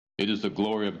It is the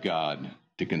glory of God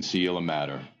to conceal a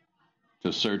matter.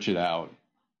 To search it out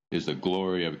is the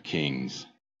glory of kings.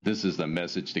 This is the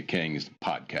Message to Kings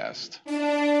podcast.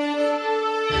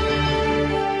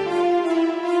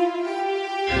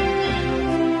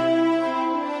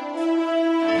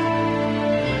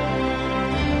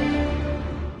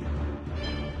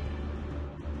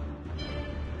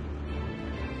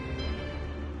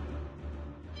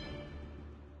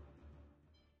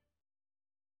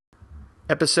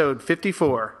 Episode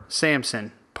 54,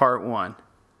 Samson, Part 1.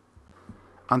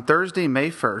 On Thursday, May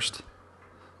 1st,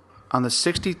 on the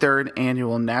 63rd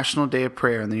Annual National Day of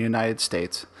Prayer in the United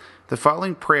States, the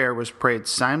following prayer was prayed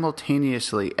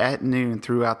simultaneously at noon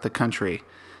throughout the country,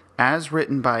 as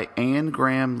written by Anne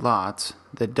Graham Lotz,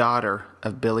 the daughter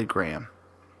of Billy Graham.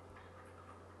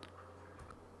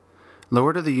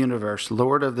 Lord of the universe,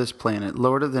 Lord of this planet,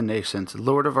 Lord of the nations,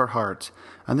 Lord of our hearts,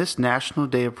 on this National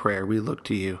Day of Prayer we look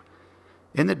to you.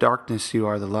 In the darkness you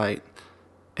are the light.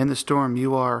 In the storm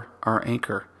you are our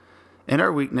anchor. In our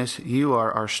weakness you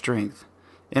are our strength.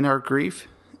 In our grief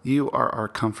you are our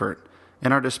comfort.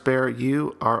 In our despair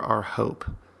you are our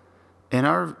hope. In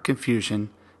our confusion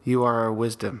you are our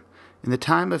wisdom. In the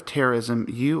time of terrorism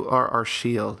you are our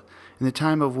shield. In the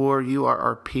time of war you are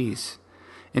our peace.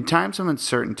 In times of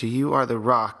uncertainty you are the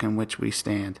rock in which we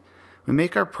stand. We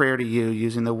make our prayer to you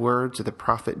using the words of the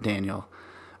prophet Daniel.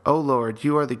 O Lord,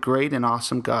 you are the great and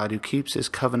awesome God who keeps his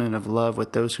covenant of love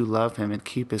with those who love him and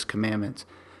keep his commandments.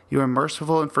 You are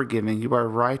merciful and forgiving. You are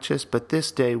righteous, but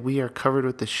this day we are covered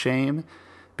with the shame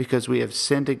because we have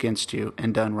sinned against you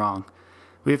and done wrong.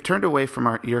 We have turned away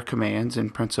from your commands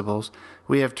and principles.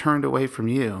 We have turned away from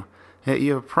you. Yet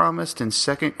you have promised in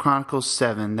 2 Chronicles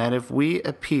 7 that if we,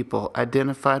 a people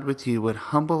identified with you, would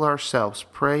humble ourselves,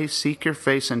 pray, seek your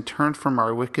face, and turn from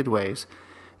our wicked ways,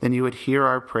 then you would hear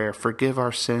our prayer, forgive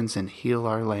our sins, and heal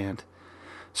our land.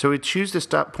 So we choose to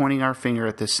stop pointing our finger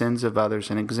at the sins of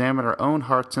others and examine our own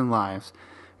hearts and lives.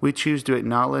 We choose to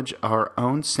acknowledge our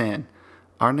own sin,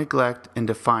 our neglect and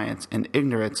defiance and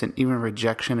ignorance and even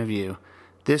rejection of you.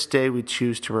 This day we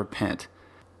choose to repent.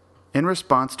 In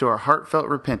response to our heartfelt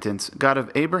repentance, God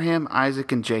of Abraham,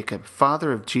 Isaac, and Jacob,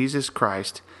 Father of Jesus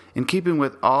Christ, in keeping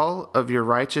with all of your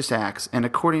righteous acts and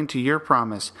according to your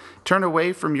promise, turn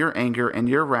away from your anger and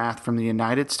your wrath from the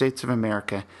United States of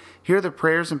America. Hear the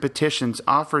prayers and petitions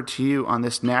offered to you on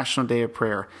this National Day of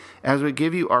Prayer, as we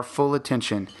give you our full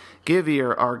attention. Give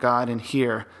ear, our God, and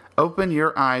hear. Open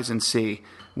your eyes and see.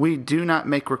 We do not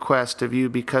make request of you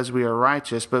because we are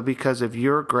righteous, but because of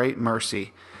your great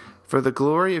mercy. For the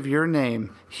glory of your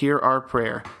name, hear our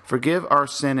prayer. Forgive our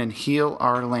sin and heal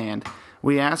our land.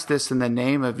 We ask this in the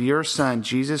name of your Son,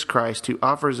 Jesus Christ, who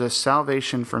offers us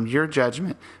salvation from your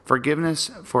judgment, forgiveness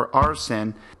for our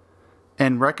sin,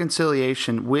 and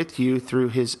reconciliation with you through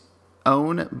his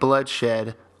own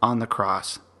bloodshed on the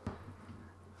cross.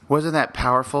 Wasn't that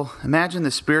powerful? Imagine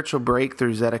the spiritual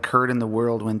breakthroughs that occurred in the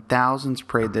world when thousands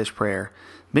prayed this prayer.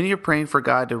 Many are praying for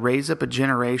God to raise up a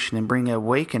generation and bring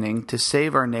awakening to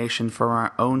save our nation from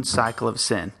our own cycle of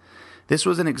sin. This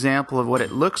was an example of what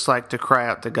it looks like to cry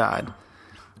out to God.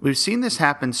 We've seen this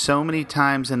happen so many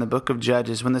times in the book of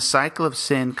Judges when the cycle of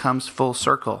sin comes full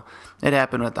circle. It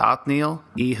happened with Othniel,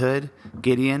 Ehud,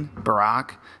 Gideon,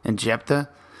 Barak, and Jephthah,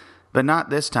 but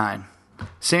not this time.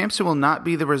 Samson will not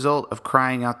be the result of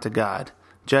crying out to God.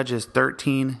 Judges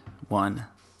 13:1.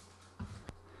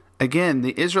 Again,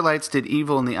 the Israelites did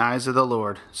evil in the eyes of the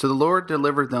Lord, so the Lord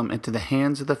delivered them into the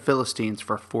hands of the Philistines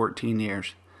for 14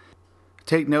 years.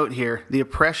 Take note here, the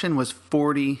oppression was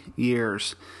 40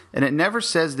 years, and it never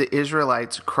says the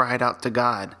Israelites cried out to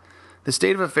God. The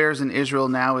state of affairs in Israel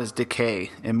now is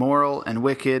decay, immoral and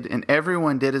wicked, and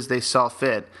everyone did as they saw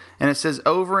fit. And it says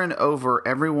over and over,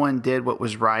 everyone did what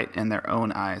was right in their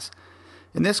own eyes.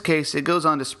 In this case, it goes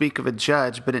on to speak of a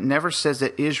judge, but it never says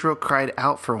that Israel cried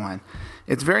out for one.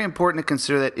 It's very important to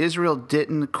consider that Israel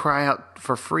didn't cry out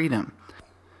for freedom.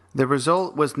 The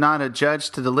result was not a judge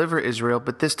to deliver Israel,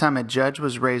 but this time a judge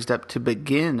was raised up to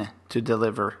begin to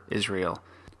deliver Israel.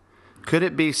 Could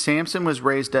it be Samson was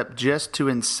raised up just to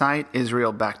incite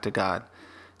Israel back to God?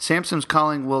 Samson's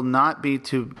calling will not be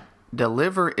to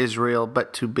deliver Israel,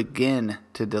 but to begin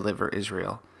to deliver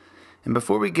Israel. And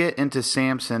before we get into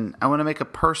Samson, I want to make a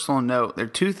personal note. There are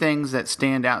two things that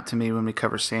stand out to me when we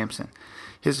cover Samson.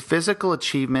 His physical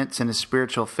achievements and his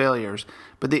spiritual failures,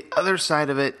 but the other side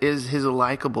of it is his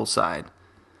likable side.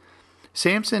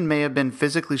 Samson may have been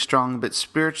physically strong, but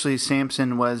spiritually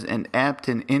Samson was inept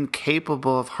and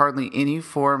incapable of hardly any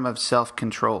form of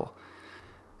self-control.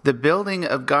 The building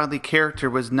of godly character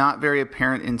was not very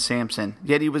apparent in Samson,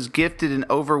 yet he was gifted and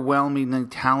overwhelmingly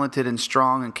talented and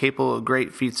strong and capable of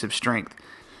great feats of strength.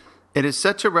 It is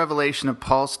such a revelation of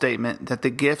Paul's statement that the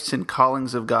gifts and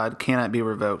callings of God cannot be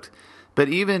revoked. But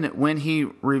even when he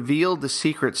revealed the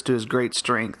secrets to his great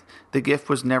strength, the gift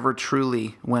was never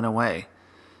truly went away.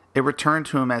 It returned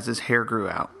to him as his hair grew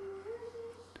out.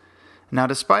 Now,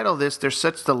 despite all this, there's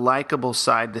such the likable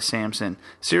side to Samson.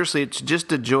 Seriously, it's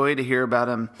just a joy to hear about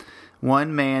him,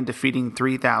 one man defeating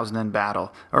 3,000 in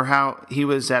battle, or how he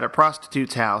was at a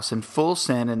prostitute's house in full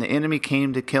sin, and the enemy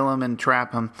came to kill him and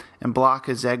trap him and block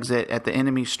his exit at the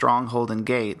enemy's stronghold and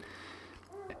gate.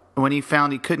 When he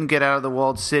found he couldn't get out of the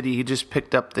walled city, he just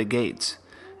picked up the gates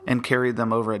and carried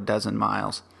them over 12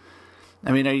 miles.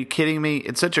 I mean, are you kidding me?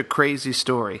 It's such a crazy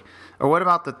story. Or what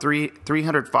about the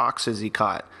 300 foxes he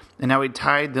caught, and how he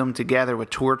tied them together with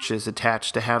torches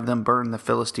attached to have them burn the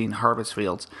Philistine harvest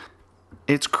fields?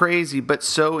 It's crazy, but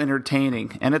so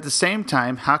entertaining. And at the same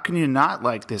time, how can you not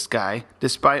like this guy,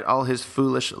 despite all his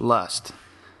foolish lust?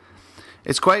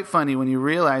 It's quite funny when you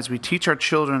realize we teach our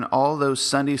children all those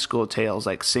Sunday school tales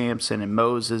like Samson and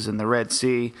Moses and the Red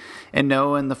Sea, and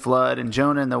Noah and the flood, and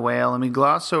Jonah and the whale, and we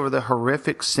gloss over the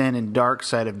horrific sin and dark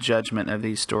side of judgment of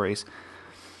these stories.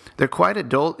 They're quite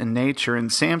adult in nature,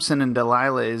 and Samson and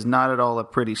Delilah is not at all a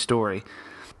pretty story.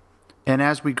 And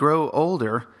as we grow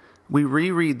older, we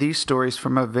reread these stories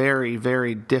from a very,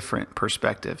 very different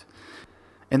perspective.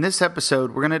 In this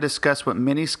episode, we're going to discuss what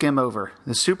many skim over,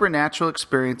 the supernatural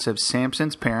experience of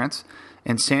Samson's parents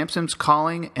and Samson's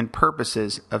calling and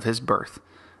purposes of his birth.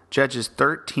 Judges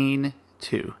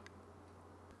 13:2.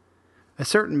 A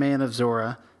certain man of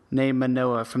Zorah, named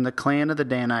Manoah, from the clan of the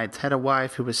Danites, had a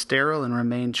wife who was sterile and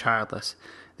remained childless.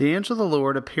 The angel of the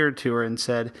Lord appeared to her and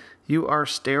said, "You are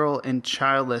sterile and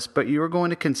childless, but you are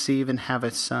going to conceive and have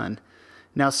a son.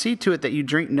 Now see to it that you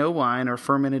drink no wine or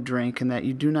fermented drink, and that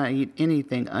you do not eat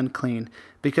anything unclean,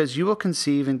 because you will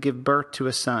conceive and give birth to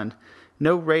a son.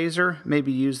 No razor may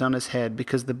be used on his head,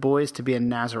 because the boy is to be a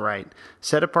Nazirite,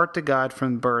 set apart to God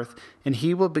from birth, and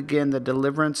he will begin the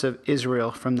deliverance of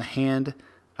Israel from the hand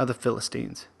of the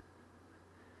Philistines."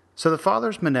 So the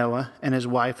father's Manoah, and his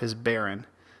wife is barren.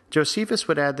 Josephus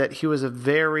would add that he was a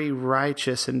very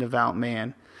righteous and devout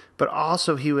man, but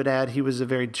also he would add he was a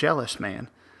very jealous man.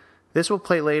 This will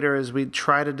play later as we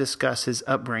try to discuss his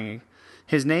upbringing.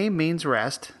 His name means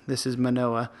rest. This is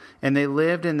Manoah. And they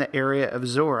lived in the area of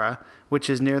Zorah, which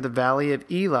is near the valley of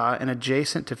Elah and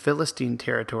adjacent to Philistine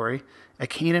territory, a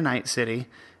Canaanite city.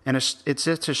 And it's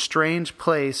just a strange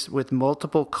place with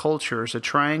multiple cultures, a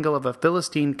triangle of a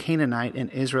Philistine, Canaanite, and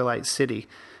Israelite city,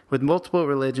 with multiple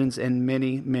religions and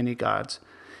many, many gods.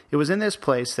 It was in this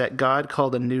place that God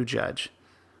called a new judge,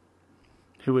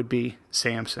 who would be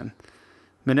Samson.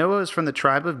 Manoah is from the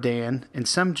tribe of Dan, and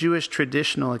some Jewish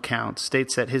traditional accounts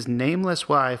states that his nameless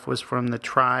wife was from the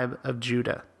tribe of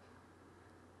Judah.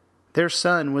 Their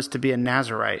son was to be a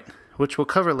Nazirite, which we'll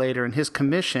cover later, and his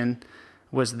commission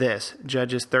was this,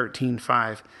 Judges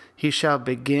 13:5. He shall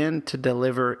begin to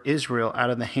deliver Israel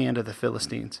out of the hand of the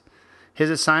Philistines.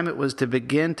 His assignment was to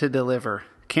begin to deliver.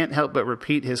 Can't help but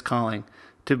repeat his calling,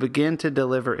 to begin to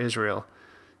deliver Israel.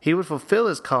 He would fulfill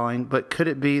his calling, but could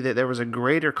it be that there was a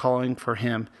greater calling for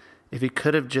him if he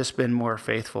could have just been more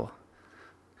faithful?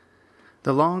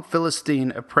 The long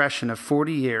Philistine oppression of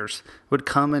 40 years would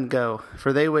come and go,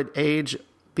 for they would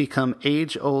become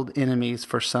age-old enemies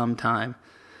for some time.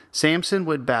 Samson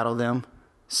would battle them,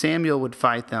 Samuel would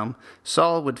fight them,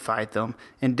 Saul would fight them,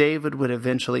 and David would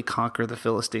eventually conquer the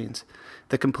Philistines.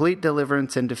 The complete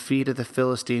deliverance and defeat of the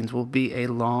Philistines will be a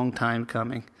long time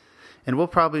coming. And we'll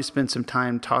probably spend some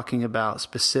time talking about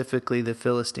specifically the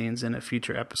Philistines in a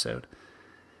future episode.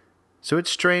 So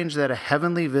it's strange that a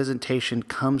heavenly visitation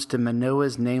comes to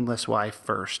Manoah's nameless wife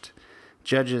first.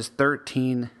 Judges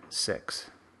 13:6.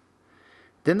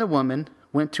 Then the woman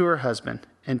went to her husband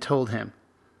and told him,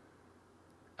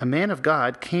 "A man of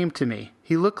God came to me.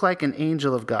 He looked like an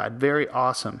angel of God, very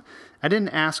awesome. I didn't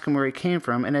ask him where he came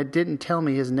from, and it didn't tell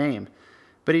me his name.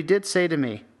 But he did say to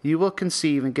me, 'You will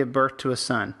conceive and give birth to a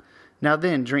son. Now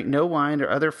then, drink no wine or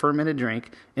other fermented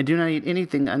drink, and do not eat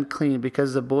anything unclean,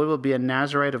 because the boy will be a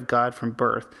Nazirite of God from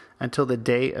birth until the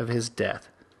day of his death.'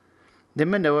 Then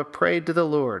Manoah prayed to the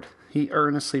Lord. He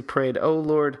earnestly prayed, 'O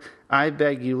Lord, I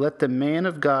beg you, let the man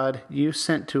of God you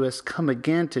sent to us come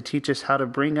again to teach us how to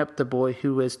bring up the boy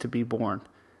who is to be born.'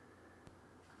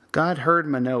 God heard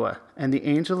Manoah, and the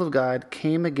angel of God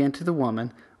came again to the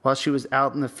woman while she was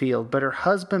out in the field, but her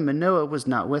husband Manoah was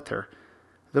not with her.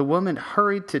 The woman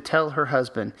hurried to tell her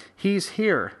husband, 'He's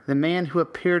here, the man who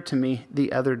appeared to me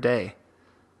the other day.'"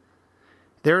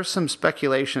 There are some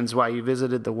speculations why he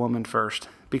visited the woman first,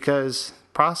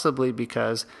 possibly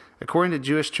because, according to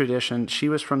Jewish tradition, she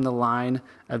was from the line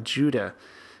of Judah,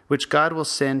 which God will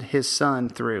send his Son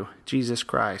through, Jesus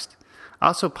Christ.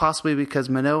 Also possibly because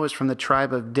Manoah was from the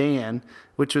tribe of Dan,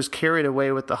 which was carried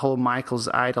away with the whole Michael's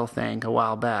idol thing a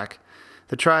while back.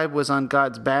 The tribe was on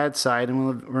God's bad side and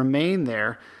will remain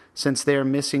there since they are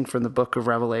missing from the book of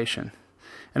Revelation.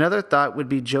 Another thought would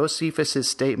be Josephus'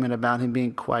 statement about him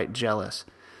being quite jealous.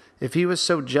 If he was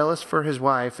so jealous for his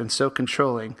wife and so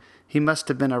controlling, he must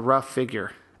have been a rough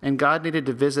figure, and God needed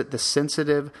to visit the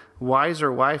sensitive,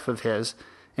 wiser wife of his,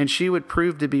 and she would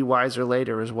prove to be wiser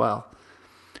later as well.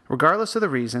 Regardless of the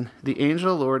reason, the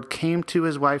angel of the Lord came to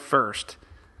his wife first,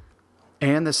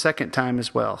 and the second time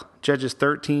as well. Judges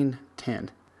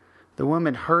 13:10. The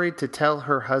woman hurried to tell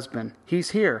her husband,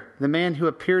 "He's here, the man who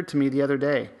appeared to me the other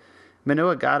day."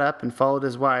 Manoah got up and followed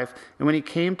his wife, and when he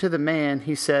came to the man,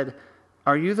 he said,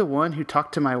 "Are you the one who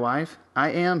talked to my wife?" "I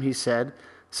am," he said.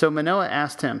 So Manoah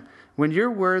asked him, "When your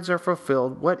words are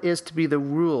fulfilled, what is to be the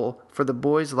rule for the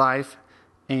boy's life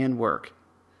and work?"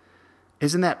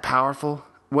 Isn't that powerful?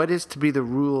 What is to be the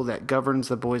rule that governs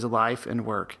the boy's life and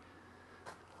work?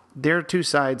 There are two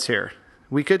sides here.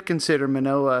 We could consider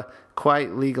Manoah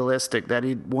quite legalistic, that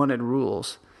he wanted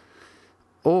rules.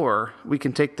 Or we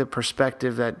can take the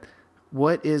perspective that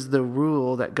what is the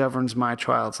rule that governs my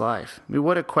child's life? I mean,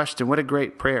 what a question. What a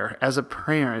great prayer. As a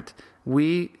parent,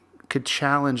 we could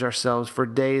challenge ourselves for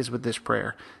days with this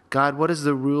prayer. God, what is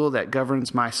the rule that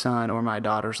governs my son or my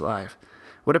daughter's life?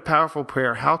 What a powerful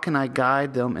prayer. How can I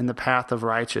guide them in the path of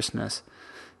righteousness?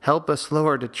 Help us,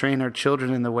 Lord, to train our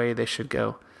children in the way they should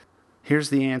go.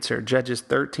 Here's the answer, Judges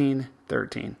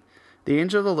 13:13. The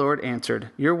angel of the Lord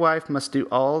answered, "Your wife must do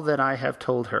all that I have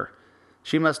told her.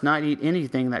 She must not eat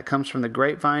anything that comes from the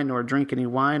grapevine, nor drink any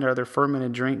wine or other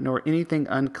fermented drink, nor anything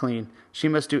unclean. She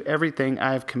must do everything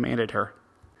I have commanded her."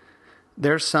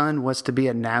 Their son was to be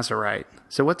a Nazirite.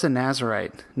 So what's a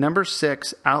Nazirite? Number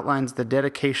 6 outlines the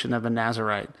dedication of a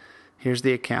Nazirite. Here's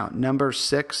the account. Numbers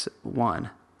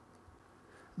 6:1.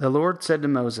 The Lord said to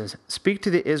Moses, "Speak to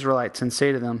the Israelites and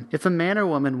say to them, if a man or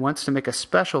woman wants to make a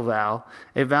special vow,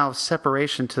 a vow of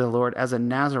separation to the Lord as a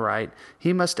Nazirite,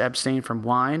 he must abstain from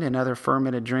wine and other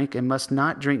fermented drink and must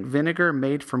not drink vinegar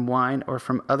made from wine or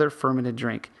from other fermented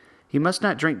drink. He must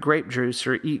not drink grape juice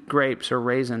or eat grapes or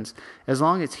raisins. As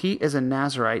long as he is a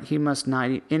Nazirite, he must not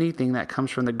eat anything that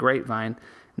comes from the grapevine,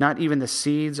 not even the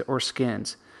seeds or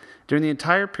skins. During the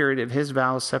entire period of his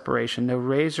vow of separation, no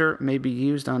razor may be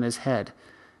used on his head.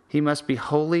 He must be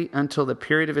holy until the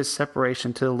period of his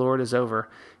separation to the Lord is over.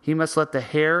 He must let the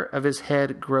hair of his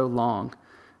head grow long.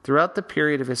 Throughout the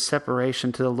period of his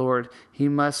separation to the Lord, he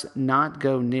must not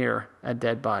go near a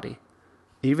dead body.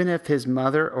 Even if his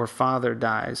mother or father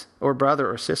dies, or brother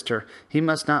or sister, he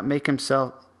must not make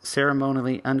himself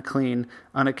ceremonially unclean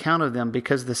on account of them,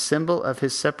 because the symbol of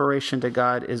his separation to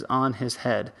God is on his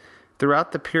head.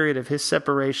 Throughout the period of his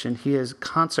separation, he is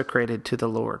consecrated to the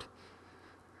Lord.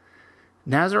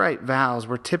 Nazirite vows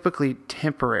were typically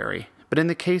temporary, but in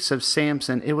the case of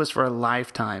Samson, it was for a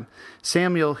lifetime.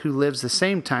 Samuel, who lives the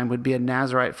same time, would be a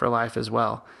Nazirite for life as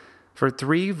well. For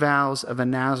 3 vows of a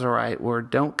Nazirite were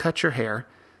don't cut your hair,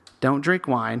 don't drink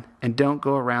wine, and don't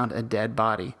go around a dead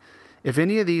body. If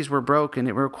any of these were broken,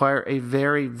 it would require a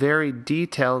very, very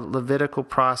detailed Levitical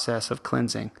process of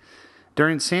cleansing.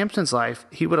 During Samson's life,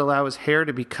 he would allow his hair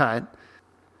to be cut.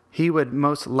 He would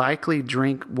most likely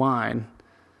drink wine,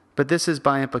 but this is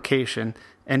by implication,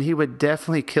 and he would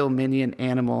definitely kill many an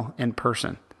animal and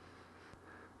person.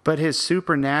 But his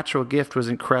supernatural gift was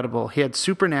incredible. He had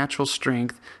supernatural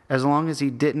strength as long as he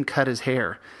didn't cut his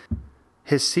hair.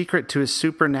 His secret to his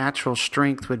supernatural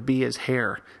strength would be his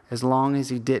hair, as long as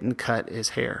he didn't cut his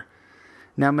hair.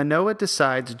 Now Manoah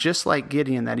decides, just like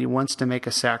Gideon, that he wants to make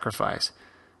a sacrifice.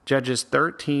 Judges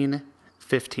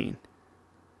 13:15.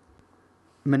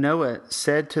 Manoah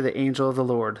said to the angel of the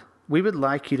Lord, "We would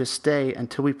like you to stay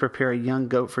until we prepare a young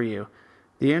goat for you."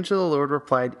 The angel of the Lord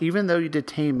replied, "Even though you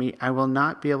detain me, I will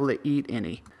not be able to eat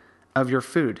any of your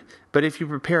food. But if you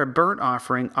prepare a burnt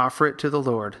offering, offer it to the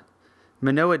Lord."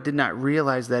 Manoah did not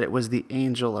realize that it was the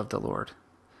angel of the Lord.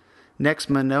 Next,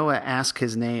 Manoah asked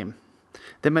his name.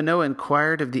 Then Manoah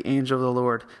inquired of the angel of the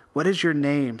Lord, "What is your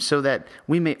name, so that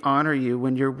we may honor you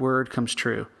when your word comes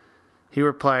true?" He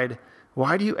replied,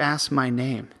 "Why do you ask my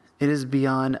name? It is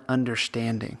beyond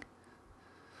understanding."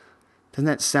 Doesn't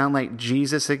that sound like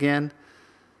Jesus again?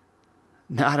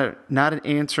 Not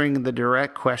answering the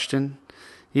direct question.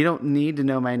 You don't need to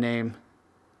know my name.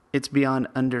 It's beyond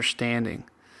understanding.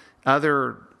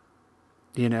 Other,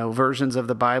 versions of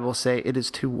the Bible say it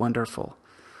is too wonderful.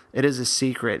 It is a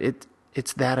secret.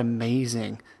 It's that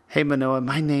amazing. Hey, Manoah,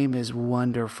 my name is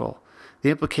wonderful. The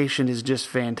implication is just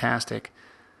fantastic.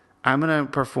 I'm going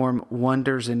to perform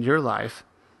wonders in your life,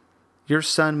 Your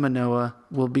son Manoah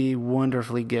will be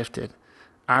wonderfully gifted.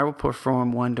 I will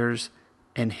perform wonders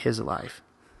in his life.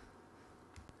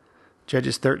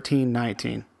 Judges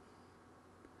 13:19.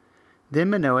 Then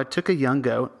Manoah took a young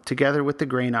goat together with the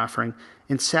grain offering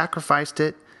and sacrificed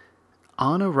it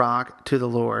on a rock to the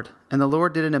Lord. And the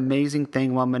Lord did an amazing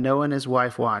thing while Manoah and his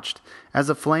wife watched. As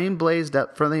the flame blazed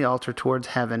up from the altar towards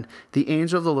heaven, the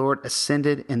angel of the Lord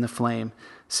ascended in the flame.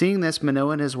 Seeing this,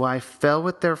 Manoah and his wife fell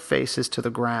with their faces to the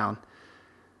ground.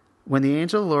 When the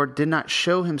angel of the Lord did not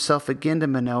show himself again to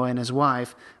Manoah and his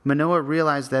wife, Manoah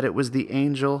realized that it was the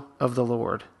angel of the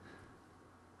Lord.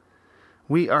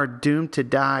 We are doomed to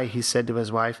die, he said to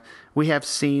his wife. We have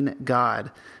seen God.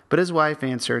 But his wife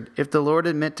answered, if the Lord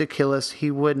had meant to kill us,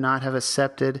 he would not have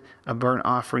accepted a burnt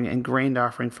offering and grain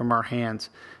offering from our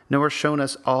hands, nor shown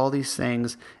us all these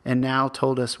things, and now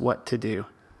told us what to do.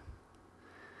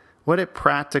 What a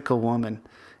practical woman.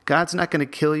 God's not going to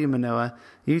kill you, Manoah.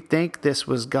 You think this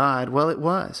was God. Well, it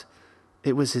was.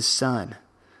 It was his son.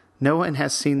 No one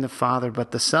has seen the Father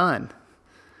but the Son.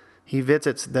 He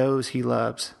visits those he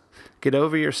loves. Get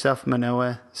over yourself,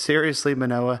 Manoah. Seriously,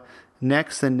 Manoah.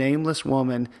 Next, the nameless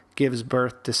woman gives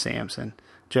birth to Samson.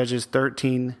 Judges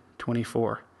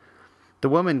 13:24. The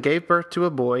woman gave birth to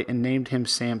a boy and named him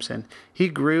Samson. He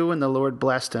grew and the Lord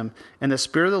blessed him, and the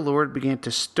Spirit of the Lord began to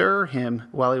stir him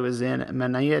while he was in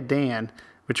Manaah Dan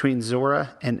between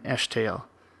Zorah and Eshtaol.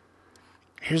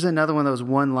 Here's another one of those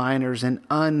one-liners and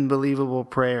unbelievable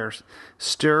prayers.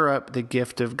 Stir up the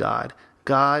gift of God.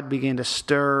 God began to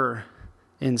stir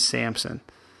in Samson.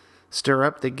 Stir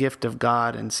up the gift of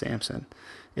God in Samson.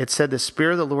 It said the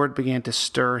Spirit of the Lord began to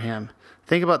stir him.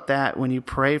 Think about that when you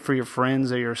pray for your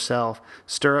friends or yourself.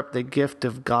 Stir up the gift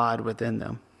of God within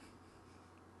them.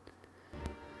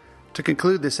 To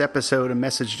conclude this episode of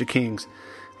Message to Kings,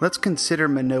 let's consider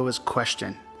Manoah's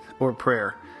question or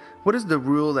prayer. What is the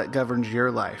rule that governs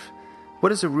your life?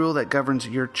 What is the rule that governs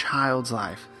your child's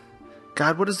life?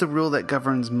 God, what is the rule that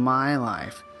governs my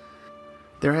life?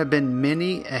 There have been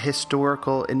many a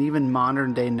historical and even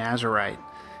modern-day Nazirite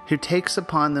who takes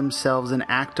upon themselves an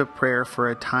act of prayer for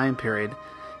a time period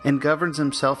and governs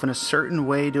himself in a certain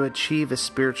way to achieve a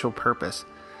spiritual purpose.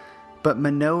 But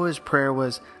Manoah's prayer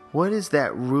was, what is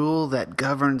that rule that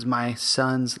governs my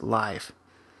son's life?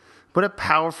 What a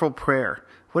powerful prayer.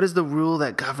 What is the rule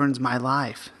that governs my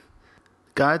life?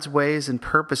 God's ways and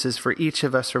purposes for each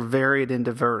of us are varied and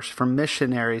diverse, from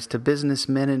missionaries to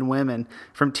businessmen and women,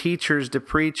 from teachers to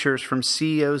preachers, from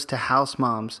CEOs to house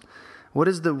moms. What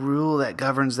is the rule that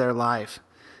governs their life?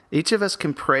 Each of us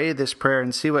can pray this prayer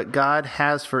and see what God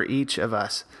has for each of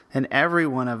us and every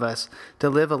one of us to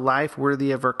live a life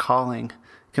worthy of our calling,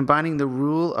 combining the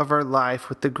rule of our life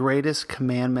with the greatest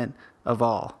commandment of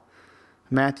all.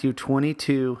 Matthew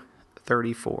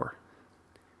 22:34.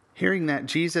 Hearing that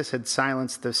Jesus had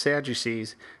silenced the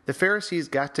Sadducees, the Pharisees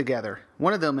got together.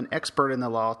 One of them, an expert in the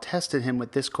law, tested him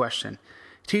with this question,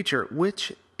 Teacher,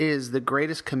 which is the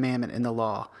greatest commandment in the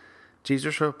law?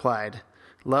 Jesus replied,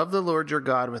 Love the Lord your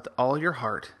God with all your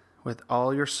heart, with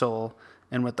all your soul,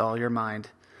 and with all your mind.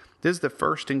 This is the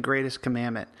first and greatest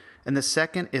commandment, and the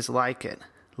second is like it.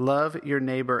 Love your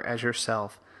neighbor as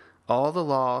yourself. All the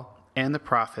law and the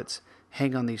prophets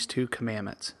hang on these two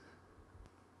commandments.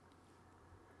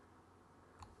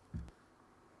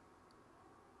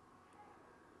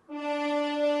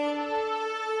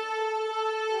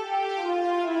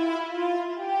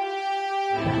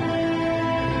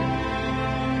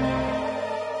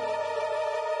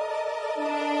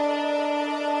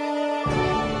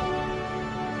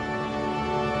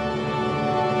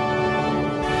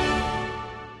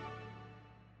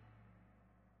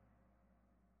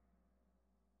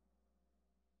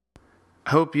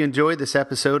 I hope you enjoyed this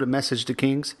episode of Message to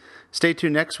Kings. Stay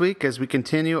tuned next week as we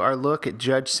continue our look at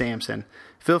Judge Samson.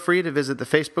 Feel free to visit the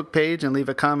Facebook page and leave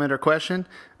a comment or question,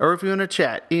 or if you want to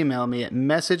chat, email me at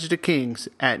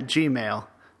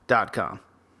messagetokings@gmail.com.